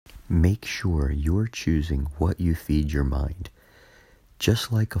Make sure you're choosing what you feed your mind.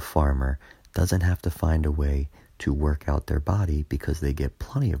 Just like a farmer doesn't have to find a way to work out their body because they get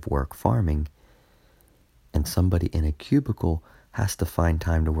plenty of work farming, and somebody in a cubicle has to find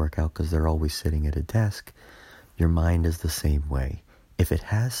time to work out because they're always sitting at a desk, your mind is the same way. If it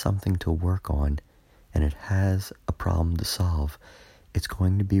has something to work on and it has a problem to solve, it's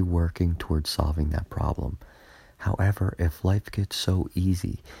going to be working towards solving that problem. However, if life gets so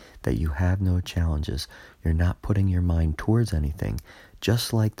easy that you have no challenges, you're not putting your mind towards anything,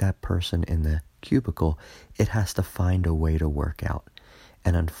 just like that person in the cubicle, it has to find a way to work out.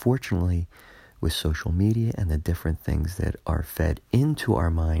 And unfortunately, with social media and the different things that are fed into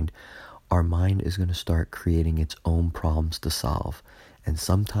our mind is going to start creating its own problems to solve. And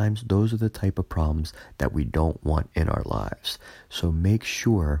sometimes those are the type of problems that we don't want in our lives. So make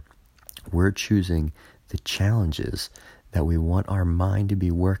sure we're choosing the challenges that we want our mind to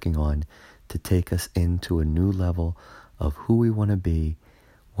be working on to take us into a new level of who we want to be,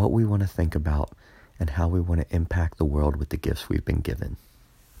 what we want to think about, and how we want to impact the world with the gifts we've been given.